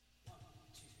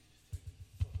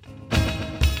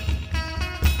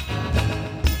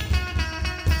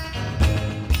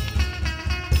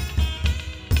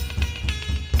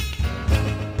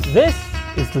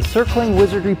the Circling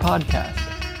Wizardry Podcast,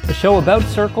 a show about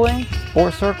circling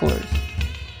for circlers.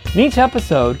 In each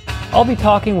episode, I'll be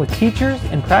talking with teachers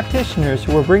and practitioners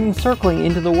who are bringing circling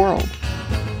into the world.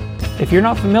 If you're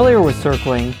not familiar with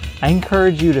circling, I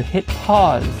encourage you to hit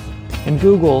pause and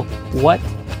Google "what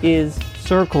is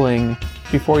circling"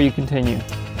 before you continue.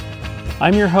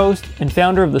 I'm your host and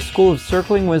founder of the School of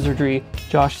Circling Wizardry,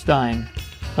 Josh Stein.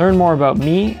 Learn more about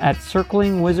me at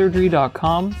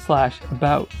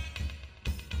circlingwizardry.com/about.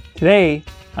 Today,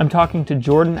 I'm talking to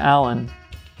Jordan Allen.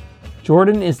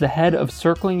 Jordan is the head of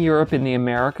Circling Europe in the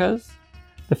Americas,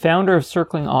 the founder of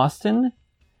Circling Austin,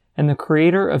 and the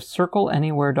creator of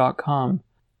CircleAnywhere.com,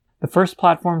 the first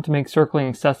platform to make circling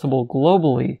accessible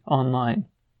globally online.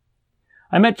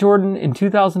 I met Jordan in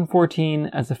 2014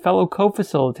 as a fellow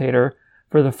co-facilitator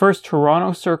for the first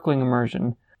Toronto circling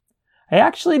immersion. I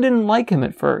actually didn't like him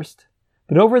at first,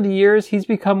 but over the years he's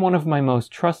become one of my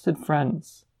most trusted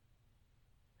friends.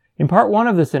 In part one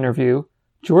of this interview,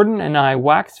 Jordan and I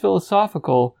wax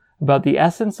philosophical about the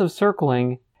essence of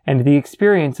circling and the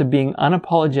experience of being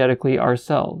unapologetically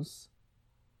ourselves.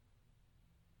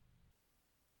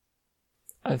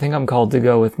 I think I'm called to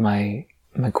go with my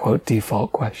quote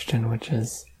default question, which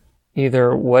is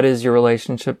either what is your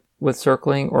relationship with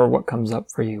circling or what comes up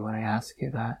for you when I ask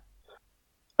you that.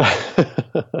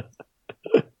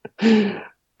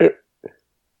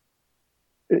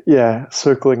 Yeah,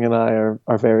 circling and I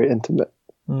are very intimate.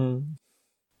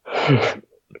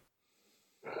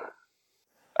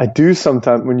 I do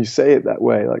sometimes, when you say it that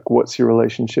way, like, what's your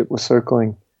relationship with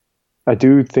circling? I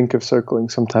do think of circling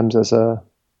sometimes as a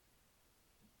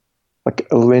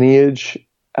lineage,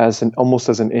 almost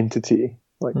as an entity,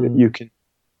 like that you can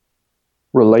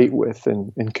relate with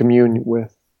and commune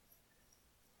with.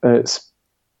 And it's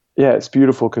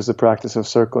beautiful because the practice of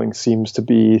circling seems to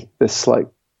be this like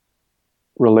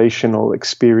relational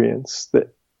experience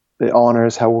that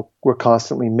honors how we're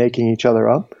constantly making each other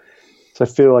up. So I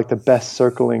feel like the best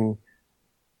circling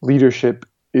leadership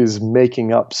is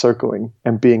making up circling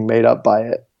and being made up by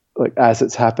it, like as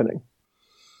it's happening.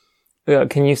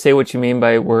 Can you say what you mean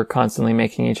by we're constantly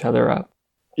making each other up?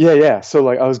 Yeah. So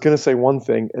like I was going to say one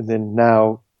thing and then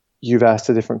now you've asked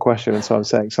a different question and so I'm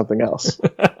saying something else.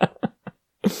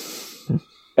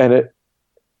 And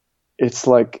it's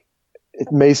like, it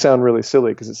may sound really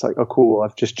silly because it's like, oh cool,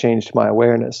 I've just changed my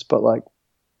awareness. But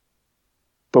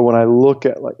when I look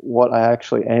at like what I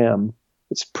actually am,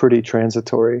 it's pretty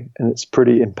transitory and it's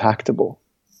pretty impactable.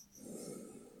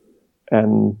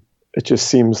 And it just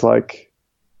seems like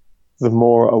the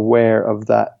more aware of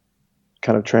that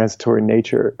kind of transitory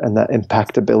nature and that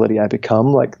impactability I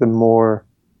become, like the more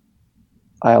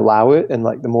I allow it and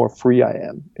like the more free I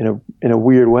am in a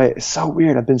weird way. It's so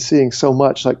weird. I've been seeing so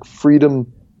much like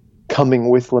freedom coming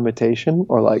with limitation,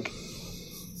 or like,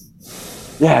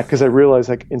 yeah, because I realize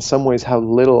like in some ways how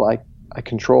little I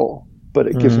control, but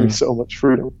it gives me so much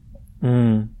freedom.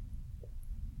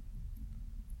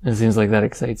 It seems like that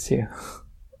excites you.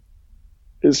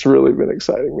 It's really been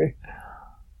exciting me.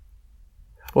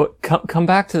 Well, come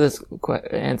back to this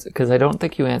answer, because I don't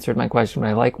think you answered my question, but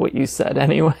I like what you said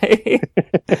anyway.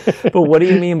 But what do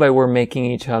you mean by we're making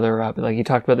each other up? Like you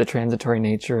talked about the transitory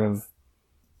nature of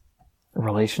a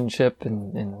relationship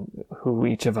and who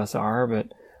each of us are,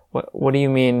 but what do you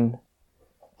mean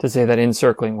to say that in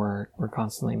circling we're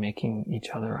constantly making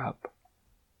each other up?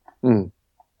 I'm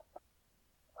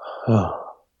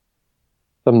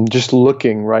just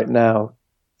looking right now,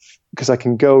 because I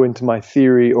can go into my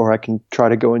theory or I can try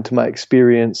to go into my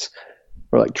experience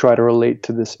or like try to relate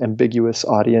to this ambiguous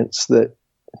audience that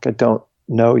like, I don't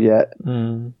know yet.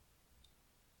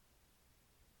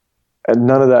 And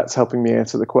none of that's helping me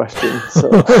answer the question.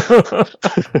 So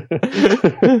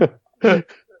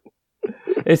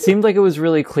It seemed like it was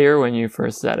really clear when you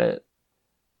first said it.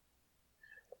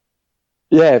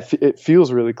 Yeah, it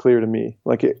feels really clear to me.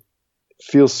 Like it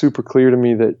feels super clear to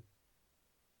me that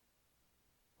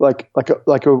like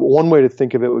a one way to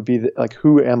think of it would be that, like,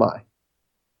 who am I?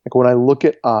 Like when I look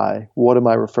at I, what am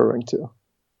I referring to?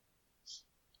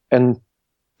 And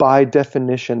by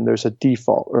definition, there's a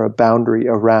default or a boundary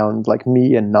around like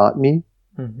me and not me.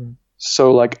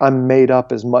 So like I'm made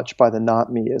up as much by the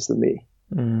not me as the me.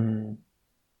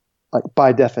 Like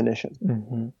by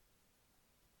definition.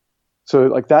 So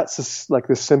like that's like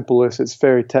the simplest, it's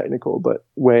very technical, but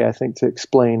way I think to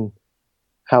explain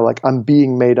how like I'm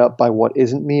being made up by what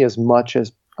isn't me as much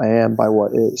as I am by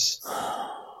what is.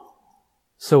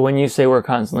 So when you say we're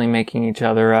constantly making each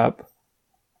other up,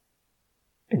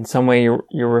 in some way you're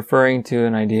referring to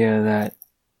an idea that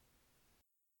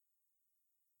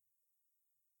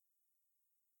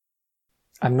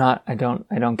I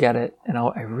don't get it. And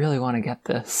I really want to get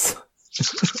this.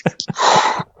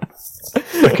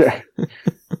 Okay.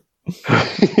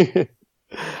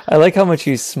 I like how much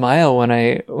you smile when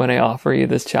I offer you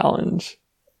this challenge.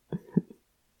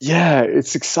 Yeah,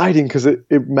 it's exciting because it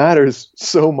matters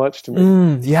so much to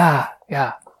me. Yeah.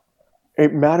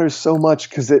 It matters so much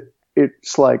because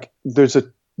it's like I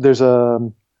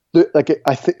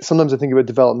think sometimes I think about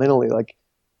it developmentally, like,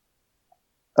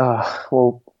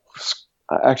 well,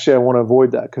 actually I want to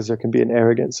avoid that because there can be an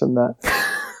arrogance in that.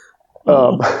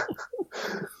 But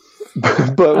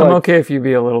I'm okay if you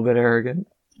be a little bit arrogant.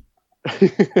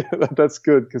 That's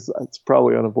good because it's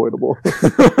probably unavoidable.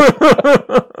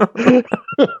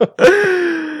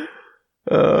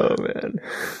 Oh man.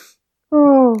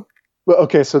 But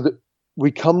okay, so we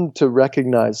come to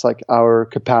recognize like our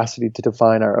capacity to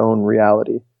define our own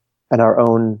reality and our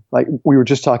own, like we were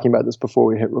just talking about this before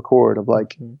we hit record, of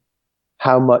like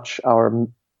how much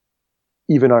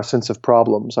even our sense of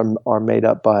problems are made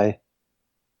up by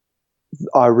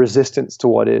our resistance to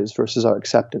what is versus our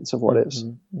acceptance of what is.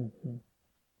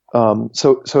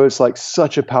 So it's like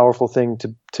such a powerful thing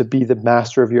to be the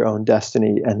master of your own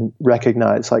destiny and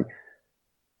recognize like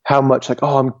how much like,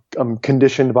 oh, I'm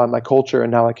conditioned by my culture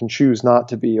and now I can choose not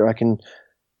to be, or I can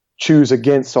choose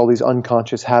against all these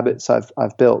unconscious habits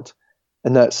I've built.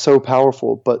 And that's so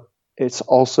powerful, but it's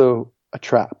also a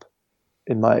trap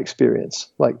in my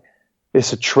experience. Like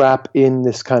it's a trap in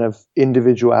this kind of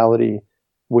individuality,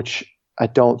 which I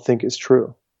don't think is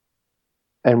true.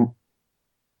 And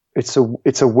it's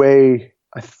a way,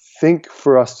 I think,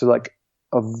 for us to like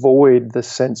avoid the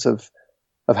sense of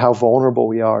how vulnerable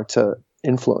we are to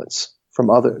influence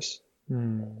from others.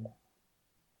 And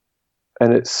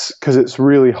it's because it's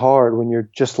really hard when you're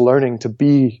just learning to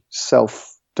be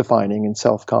self-defining and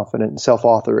self-confident and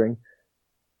self-authoring,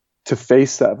 to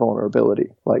face that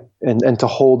vulnerability, like, and to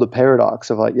hold the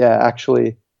paradox of like, yeah,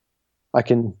 actually I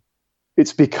can,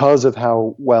 it's because of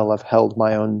how well I've held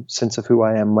my own sense of who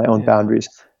I am, my own boundaries,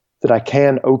 that I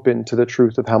can open to the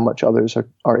truth of how much others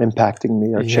are impacting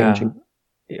me or changing.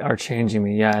 Are changing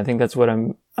me. Yeah, I think that's what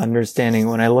I'm understanding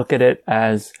when I look at it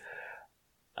as,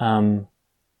 it's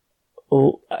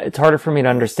harder for me to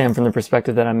understand from the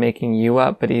perspective that I'm making you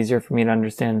up, but easier for me to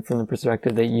understand from the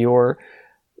perspective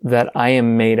that I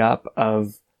am made up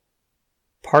of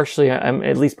I'm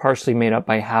at least partially made up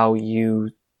by how you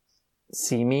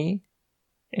see me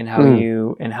and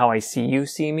how I see you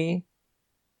see me.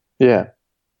 Yeah.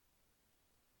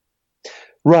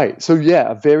 Right. So yeah,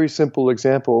 a very simple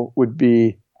example would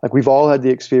be like, we've all had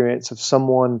the experience of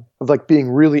like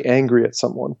being really angry at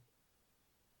someone,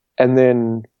 and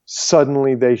then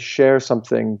suddenly they share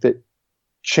something that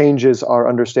changes our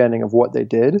understanding of what they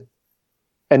did,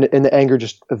 and the anger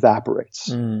just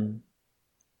evaporates.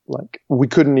 Like we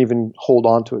couldn't even hold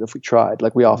on to it if we tried,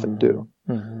 like we often do.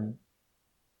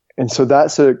 And so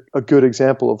that's a good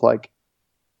example of like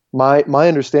my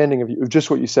understanding of you,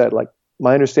 just what you said, like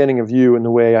my understanding of you and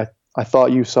the way I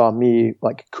thought you saw me,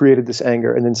 like created this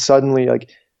anger. And then suddenly like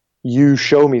you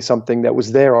show me something that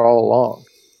was there all along.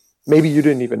 Maybe you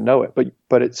didn't even know it, but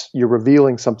you're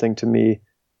revealing something to me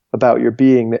about your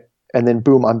being and then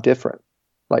boom, I'm different.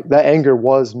 Like that anger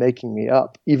was making me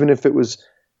up, even if it was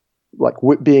like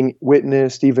being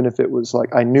witnessed, even if it was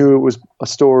like, I knew it was a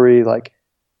story, like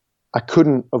I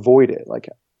couldn't avoid it. Like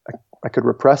I could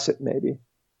repress it maybe.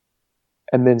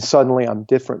 And then suddenly I'm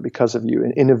different because of you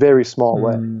in a very small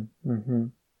way.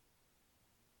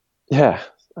 Yeah.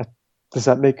 Does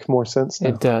that make more sense now?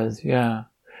 It does. Yeah.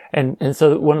 And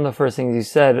so one of the first things you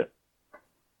said,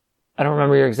 I don't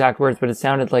remember your exact words, but it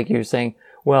sounded like you were saying,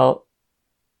 well,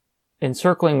 in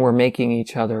circling, we're making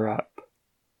each other up.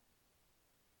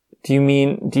 Do you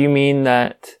mean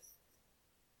that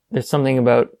there's something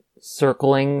about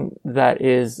circling that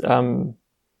is,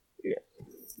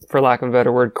 for lack of a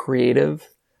better word, creative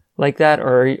like that?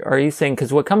 Or are you saying,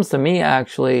 because what comes to me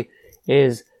actually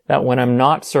is that when I'm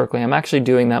not circling, I'm actually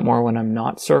doing that more when I'm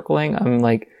not circling.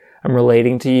 I'm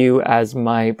relating to you as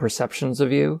my perceptions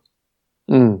of you.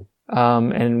 And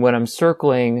when I'm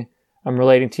circling, I'm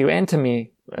relating to you and to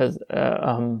me as,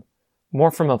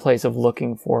 more from a place of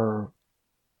looking for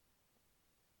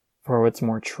what's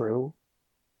more true.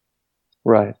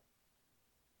 Right.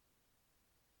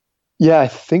 Yeah, I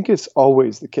think it's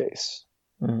always the case.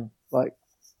 Like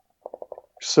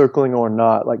circling or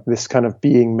not, like this kind of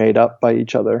being made up by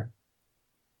each other.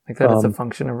 Like that is a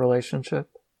function of relationship?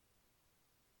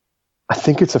 I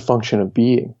think it's a function of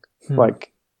being.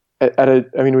 Like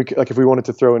if we wanted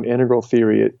to throw an integral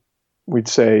theory, we'd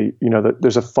say, that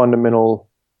there's a fundamental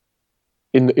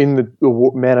in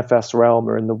the manifest realm,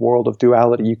 or in the world of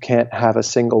duality, you can't have a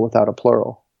single without a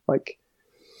plural. Like,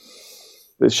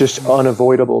 it's just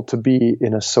unavoidable to be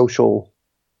in a social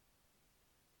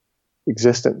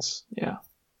existence. Yeah.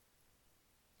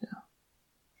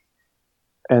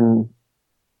 And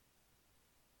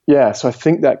yeah, so I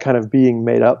think that kind of being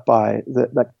made up by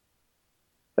that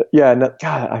yeah, and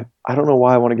God, I don't know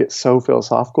why I want to get so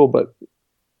philosophical, but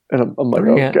and I'm like,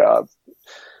 oh God.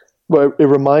 But it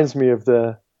reminds me of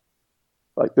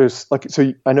there's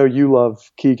so I know you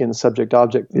love Kegan's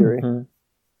subject-object theory. Mm-hmm.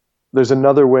 There's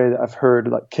another way that I've heard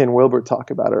like Ken Wilber talk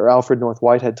about it, or Alfred North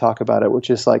Whitehead talk about it, which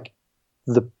is like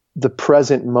the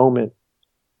present moment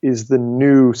is the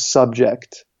new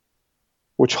subject,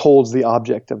 which holds the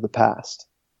object of the past.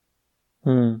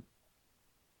 So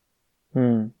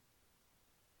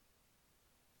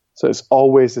it's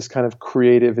always this kind of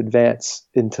creative advance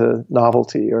into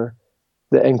novelty, or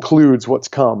that includes what's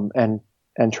come and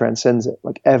transcends it.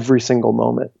 Like every single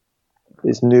moment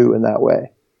is new in that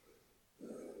way.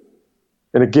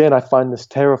 And again, I find this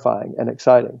terrifying and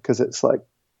exciting, because it's like,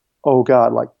 oh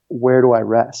God, like, where do I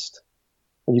rest?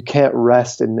 And you can't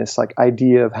rest in this like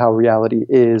idea of how reality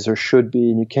is or should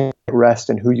be, and you can't rest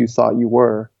in who you thought you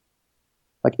were.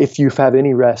 Like, if you have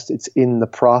any rest, it's in the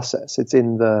process. It's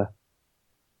in the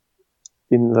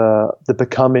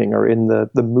becoming, or in the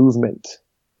movement.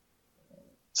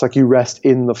 It's like you rest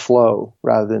in the flow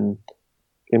rather than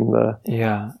in the...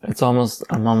 Yeah,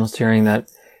 I'm almost hearing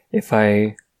that if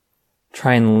I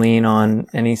try and lean on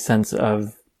any sense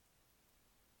of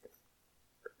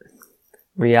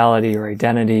reality or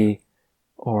identity,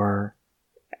 or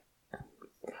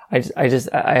I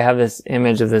have this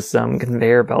image of this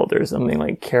conveyor belt or something,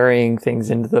 like carrying things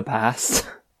into the past.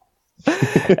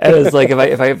 And it's like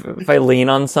if I lean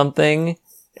on something,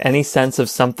 any sense of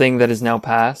something that is now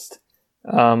past,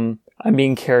 I'm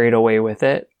being carried away with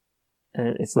it,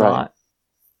 and it's not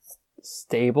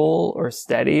stable or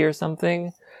steady or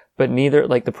something. But neither,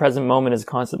 like, the present moment is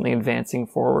constantly advancing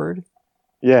forward.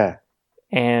 Yeah.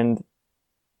 And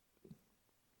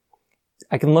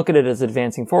I can look at it as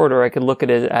advancing forward, or I could look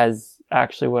at it as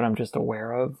actually what I'm just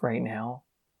aware of right now.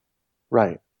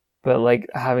 Right. But like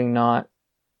having not,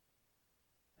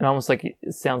 and almost like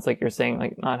it sounds like you're saying,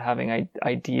 like, not having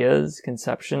ideas,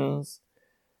 conceptions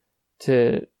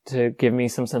to give me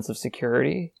some sense of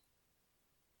security,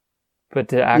 but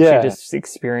to actually just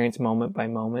experience moment by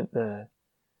moment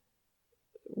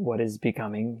what is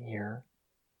becoming here.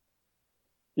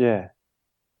 Yeah.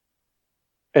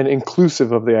 And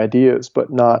inclusive of the ideas,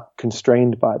 but not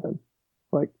constrained by them.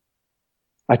 Like,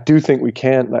 I do think we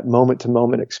can, that moment to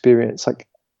moment experience. Like,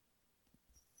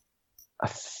 I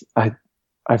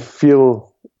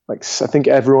feel like, I think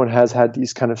everyone has had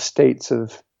these kind of states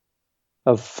of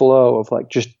flow, of like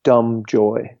just dumb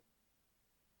joy.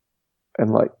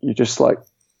 And like, you're just like,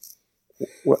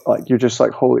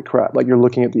 holy crap. Like, you're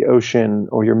looking at the ocean,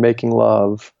 or you're making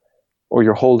love, or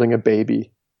you're holding a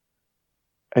baby,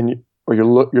 and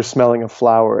you're smelling a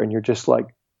flower, and you're just like,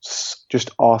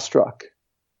 just awestruck.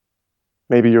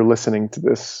 Maybe you're listening to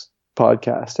this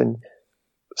podcast, and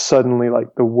suddenly,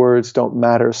 like, the words don't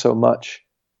matter so much,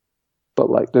 but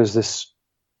like, there's this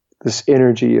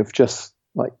energy of just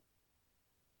like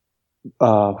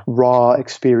raw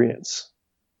experience.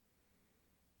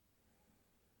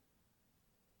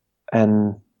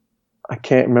 And I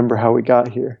can't remember how we got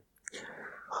here.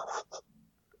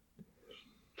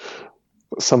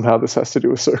 But somehow this has to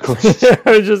do with circling.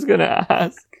 I was just going to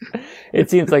ask. It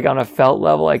seems like on a felt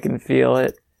level, I can feel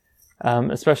it.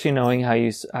 Especially knowing how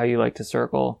you like to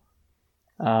circle.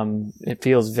 It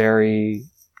feels very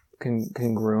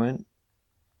congruent.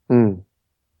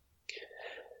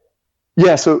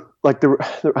 Yeah. So like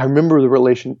I remember the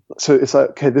relation. So it's like,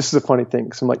 okay, this is a funny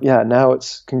thing. So I'm like, yeah, now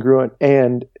it's congruent,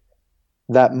 and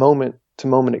that moment to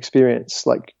moment experience,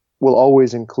 like, will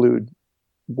always include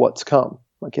what's come.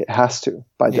 Like, it has to,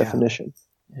 by definition.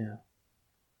 Yeah.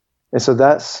 And so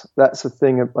that's the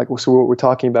thing of, like, so what we're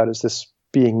talking about is this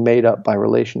being made up by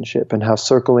relationship, and how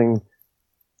circling,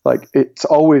 like, it's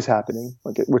always happening.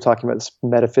 Like, we're talking about this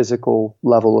metaphysical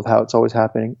level of how it's always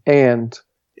happening, and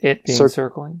it being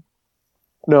circling.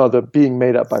 No, the being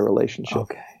made up by relationship.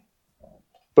 Okay.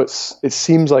 But it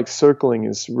seems like circling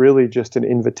is really just an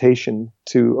invitation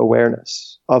to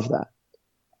awareness of that,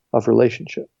 of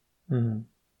relationship. Mm-hmm.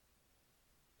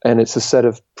 And it's a set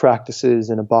of practices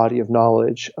and a body of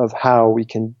knowledge of how we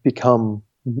can become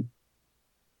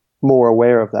more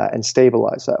aware of that and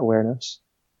stabilize that awareness.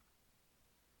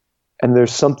 And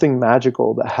there's something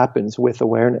magical that happens with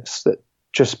awareness, that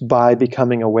just by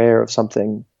becoming aware of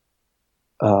something,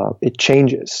 it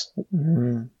changes.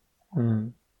 Mm-hmm. Mm-hmm.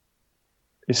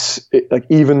 like,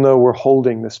 even though we're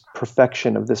holding this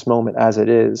perfection of this moment as it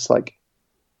is, like,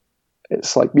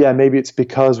 it's like, yeah, maybe it's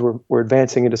because we're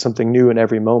advancing into something new in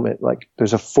every moment. Like,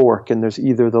 there's a fork, and there's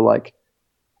either the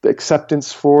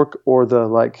acceptance fork or the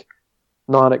like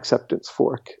non-acceptance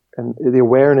fork, and the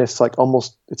awareness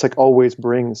it's like always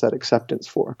brings that acceptance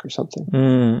fork or something.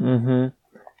 Mm-hmm.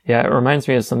 Yeah, it reminds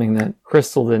me of something that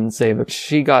Crystal didn't say, but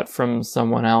she got from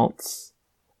someone else.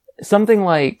 Something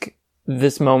like,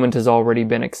 this moment has already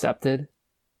been accepted.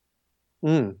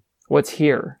 What's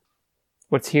here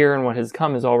and what has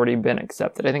come has already been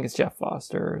accepted. I think it's Jeff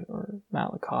Foster or Matt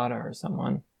Licata or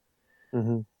someone.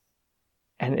 Mm-hmm.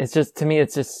 And it's just, to me,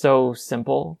 it's just so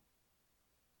simple.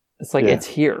 It's like, it's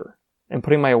here. And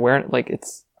putting my awareness, like,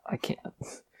 I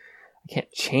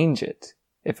can't change it.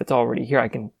 If it's already here, I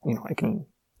can,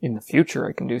 in the future,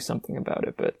 I can do something about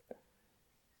it. But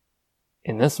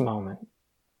in this moment,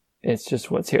 it's just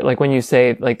what's here. Like, when you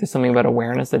say, like, there's something about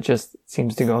awareness that just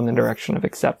seems to go in the direction of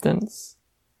acceptance.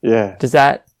 Yeah. Does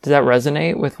that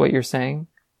resonate with what you're saying?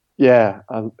 Yeah.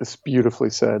 It's beautifully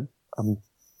said.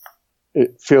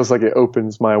 It feels like it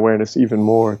opens my awareness even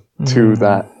more to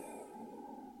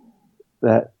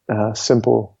that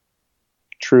simple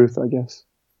truth, I guess.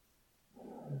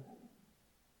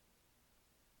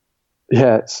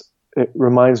 Yeah. It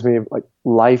reminds me of, like,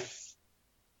 life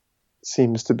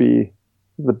seems to be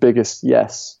the biggest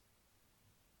yes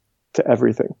to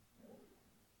everything.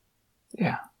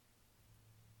 Yeah.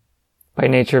 By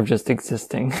nature of just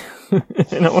existing,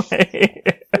 in a way.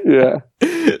 Yeah.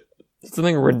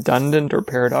 Something redundant or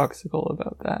paradoxical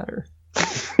about that, or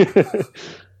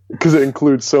because it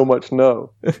includes so much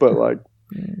no, but like,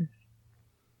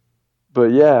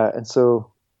 but yeah, and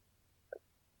so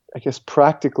I guess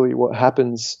practically what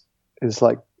happens is,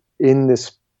 like, in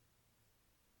this,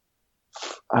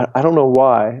 I don't know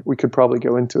why, we could probably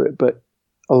go into it, but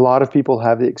a lot of people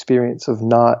have the experience of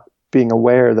not being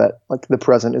aware that, like, the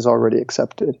present is already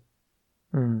accepted.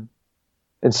 And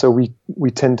so we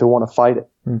tend to want to fight it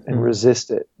and resist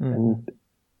it and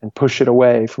push it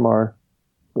away from our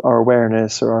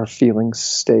awareness or our feelings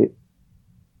state.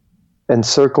 And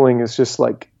circling is just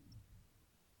like,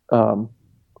 I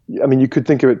mean, you could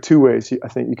think of it two ways. I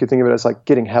think you could think of it as, like,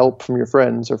 getting help from your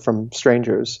friends or from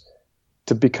strangers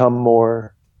to become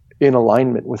more in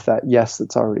alignment with that yes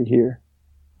that's already here.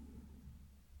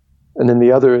 And then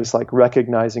the other is, like,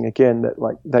 recognizing again that,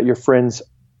 like, that your friends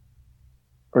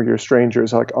or your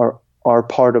strangers, like, are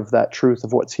part of that truth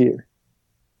of what's here.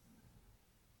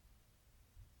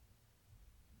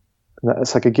 And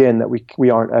that's, like, again, that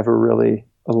we aren't ever really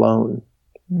alone.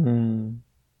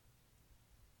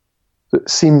 It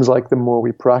seems like the more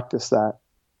we practice that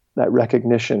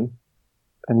recognition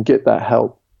and get that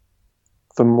help,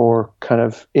 the more kind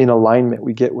of in alignment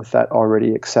we get with that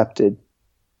already accepted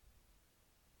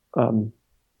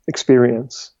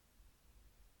experience.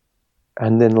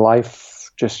 And then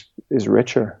life just is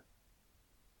richer.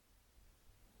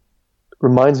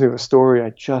 Reminds me of a story I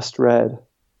just read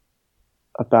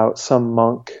about some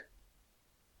monk.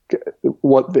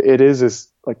 What it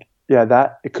is like, yeah,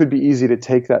 that it could be easy to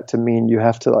take that to mean you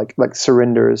have to like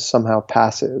surrender is somehow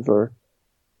passive, or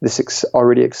this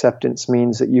already acceptance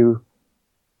means that you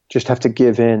just have to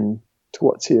give in to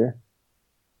what's here.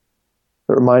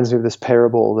 It reminds me of this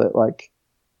parable that, like,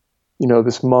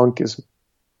 this monk is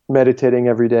meditating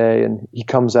every day, and he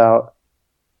comes out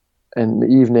in the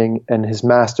evening, and his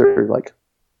master, like,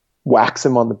 whacks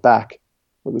him on the back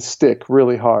with a stick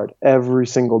really hard every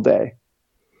single day.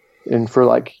 And for,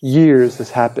 like, years this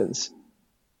happens.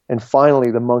 And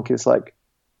finally the monk is like,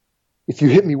 if you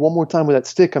hit me one more time with that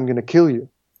stick, I'm going to kill you,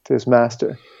 to his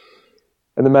master.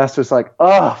 And the master's like,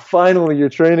 finally your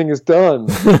training is done.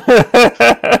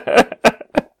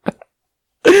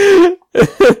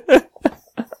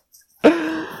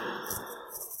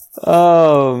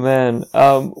 Oh man.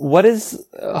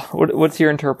 What's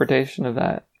your interpretation of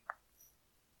that?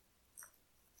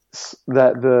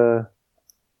 That the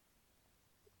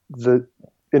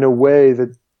in a way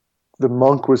that the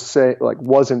monk was saying, like,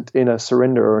 wasn't in a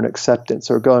surrender or an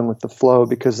acceptance or going with the flow,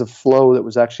 because the flow that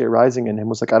was actually arising in him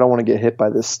was like, I don't want to get hit by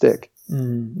this stick.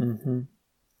 Mm-hmm.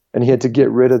 And he had to get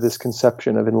rid of this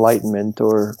conception of enlightenment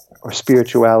or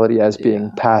spirituality as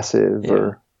being passive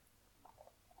or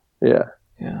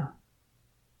Yeah.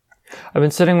 I've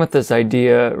been sitting with this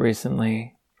idea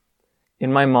recently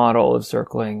in my model of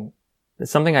circling.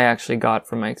 It's something I actually got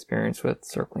from my experience with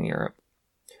Circling Europe.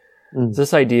 It's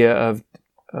this idea of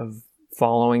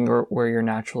following where you're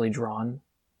naturally drawn.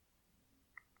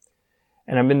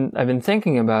 And I've been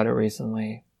thinking about it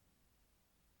recently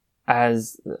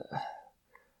as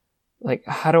like,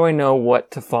 how do I know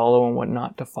what to follow and what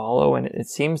not to follow? And it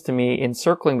seems to me in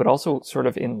circling, but also sort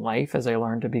of in life, as I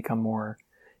learn to become more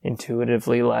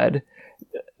intuitively led,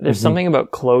 there's something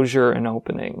about closure and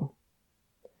opening.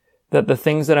 That the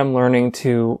things that I'm learning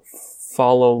to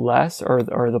follow less are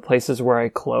the places where I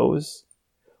close,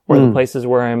 or the places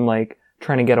where I'm like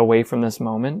trying to get away from this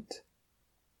moment.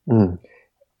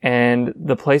 And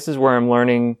the places where I'm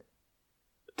learning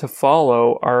to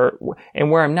follow are, and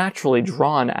where I'm naturally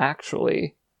drawn,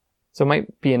 actually. So it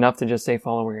might be enough to just say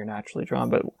follow where you're naturally drawn,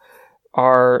 but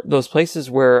are those places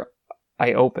where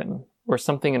I open, where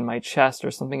something in my chest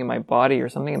or something in my body or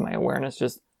something in my awareness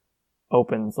just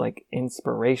opens, like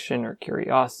inspiration or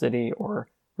curiosity or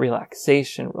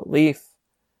relaxation, relief.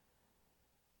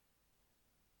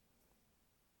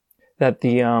 That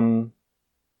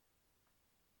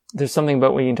there's something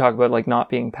about when you talk about like not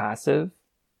being passive.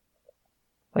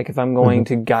 Like if I'm going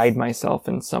to guide myself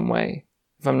in some way,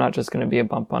 if I'm not just going to be a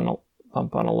bump on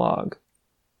a log,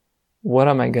 what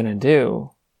am I going to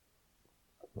do?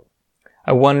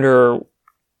 I wonder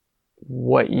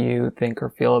what you think or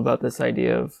feel about this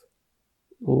idea of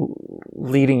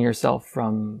leading yourself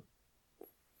from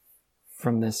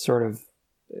this sort of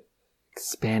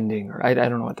expanding, or I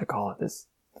don't know what to call it, this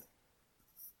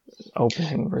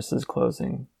opening versus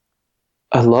closing.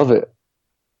 I love it.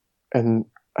 And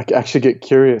I actually get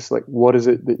curious, like, what is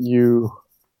it that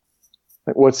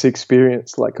what's the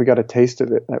experience like? We got a taste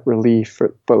of it, that relief,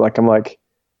 but like, I'm like,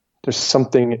 there's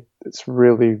something that's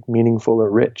really meaningful or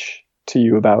rich to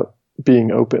you about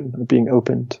being open, or being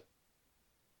opened.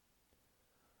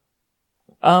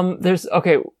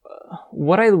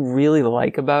 What I really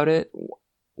like about it,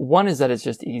 one is that it's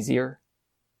just easier.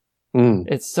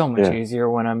 It's so much easier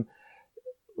when I'm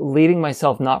leading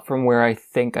myself not from where I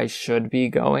think I should be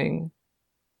going.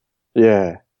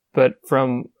 Yeah. But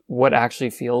from what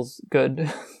actually feels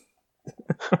good.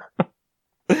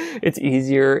 It's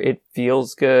easier, it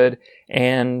feels good,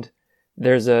 and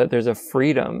there's a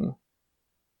freedom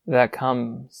that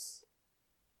comes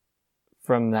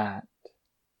from that.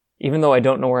 Even though I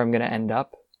don't know where I'm going to end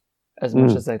up as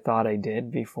much as I thought I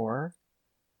did before.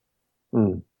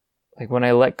 Like when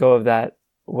I let go of that,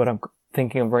 what I'm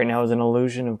thinking of right now is an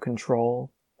illusion of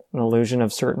control, an illusion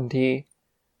of certainty.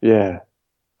 Yeah.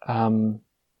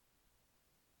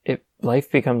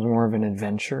 Life becomes more of an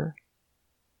adventure,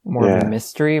 more of a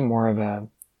mystery, more of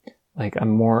I'm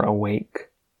more awake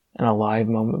and alive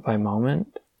moment by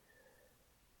moment.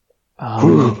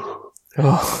 Yeah,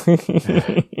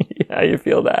 you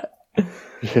feel that.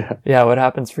 Yeah. Yeah, what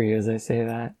happens for you as I say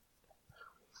that?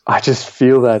 I just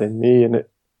feel that in me, and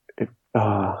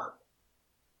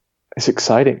it's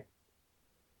exciting.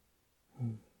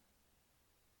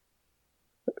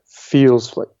 It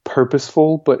feels like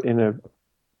purposeful, but in an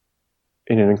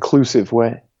inclusive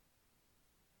way.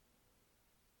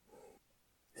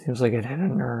 Seems like it hit a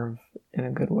nerve in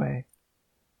a good way.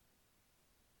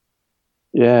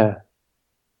 Yeah.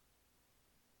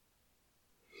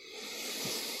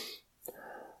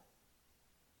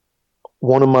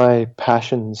 One of my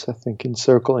passions, I think, in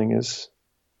circling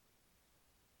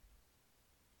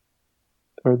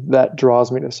that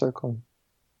draws me to circling.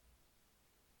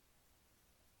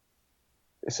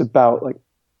 It's about like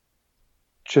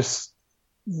just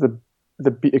the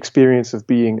experience of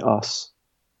being us,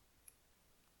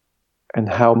 and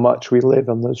how much we live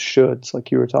on those shoulds,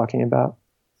 like you were talking about.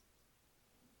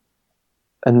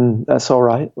 And that's all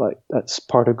right. Like that's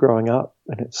part of growing up,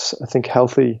 and it's, I think,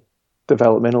 healthy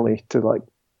developmentally to like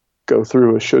go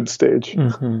through a should stage.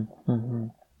 Then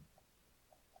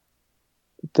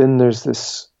there's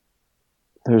this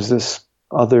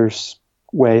other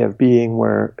way of being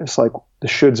where it's like the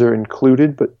shoulds are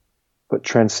included, but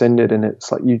transcended, and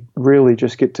it's like you really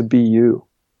just get to be you,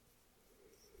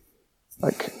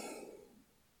 like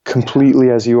completely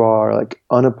as you are, like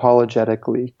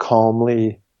unapologetically,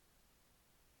 calmly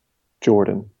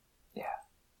Jordan. Yeah.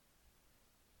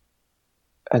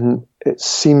 And it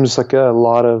seems like a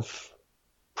lot of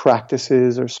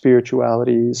practices or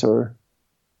spiritualities or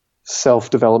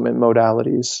self-development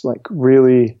modalities like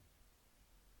really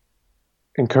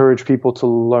encourage people to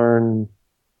learn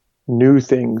new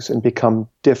things and become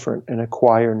different and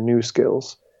acquire new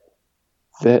skills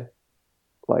that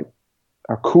like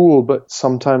are cool, but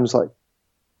sometimes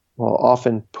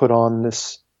often put on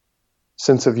this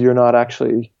sense of you're not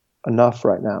actually enough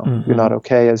right now. You're not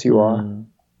okay as you are.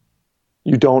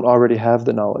 You don't already have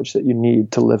the knowledge that you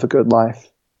need to live a good life.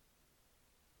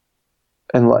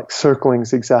 And like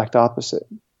circling's the exact opposite.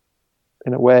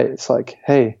 In a way, it's like,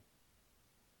 hey,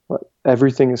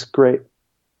 everything is great.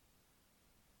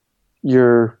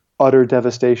 Your utter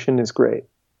devastation is great.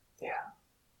 Yeah.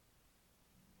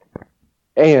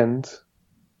 And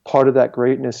part of that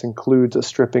greatness includes a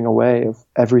stripping away of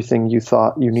everything you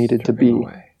thought you needed to be.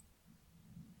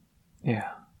 Yeah.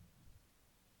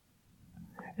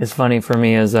 It's funny for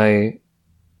me as I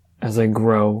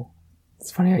grow.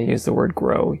 It's funny I use the word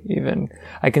grow even.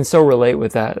 I can so relate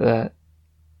with that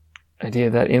idea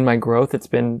that in my growth it's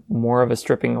been more of a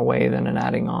stripping away than an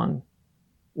adding on.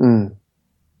 Mm.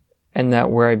 And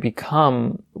that where I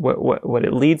become, what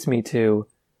it leads me to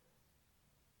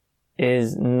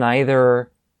is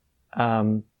neither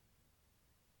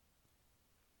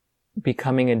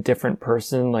becoming a different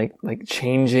person, like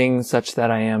changing such that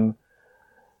I am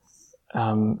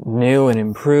new and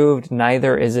improved.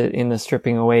 Neither is it in the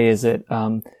stripping away, is it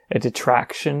a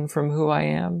detraction from who I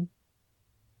am.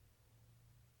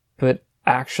 But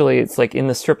actually it's like in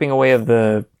the stripping away of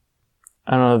the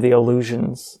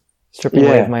illusions, stripping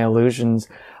away of my illusions,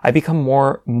 I become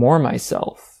more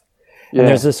myself. Yeah. And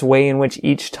there's this way in which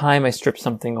each time I strip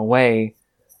something away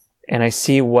and I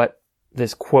see what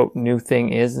this quote new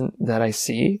thing is that I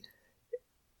see,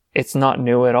 it's not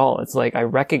new at all. It's like I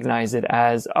recognize it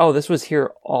as, oh, this was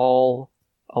here all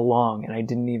along and I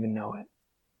didn't even know it.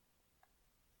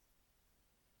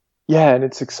 Yeah, and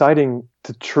it's exciting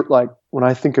to like when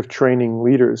I think of training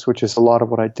leaders, which is a lot of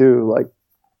what I do, like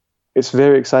it's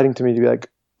very exciting to me to be like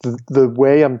the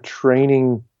way I'm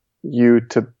training you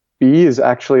to be is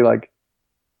actually like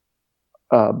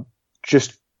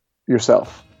just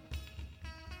yourself.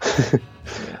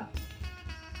 Yeah.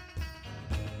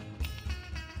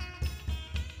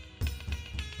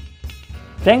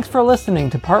 Thanks for listening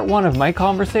to part 1 of my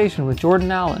conversation with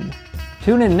Jordan Allen.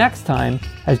 Tune in next time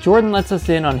as Jordan lets us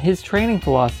in on his training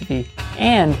philosophy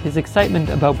and his excitement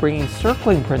about bringing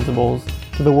circling principles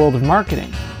to the world of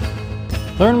marketing.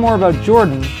 Learn more about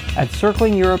Jordan at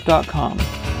circlingeurope.com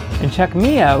and check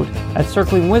me out at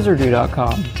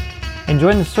circlingwizardry.com and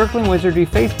join the Circling Wizardry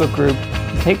Facebook group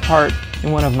to take part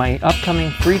in one of my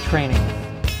upcoming free trainings.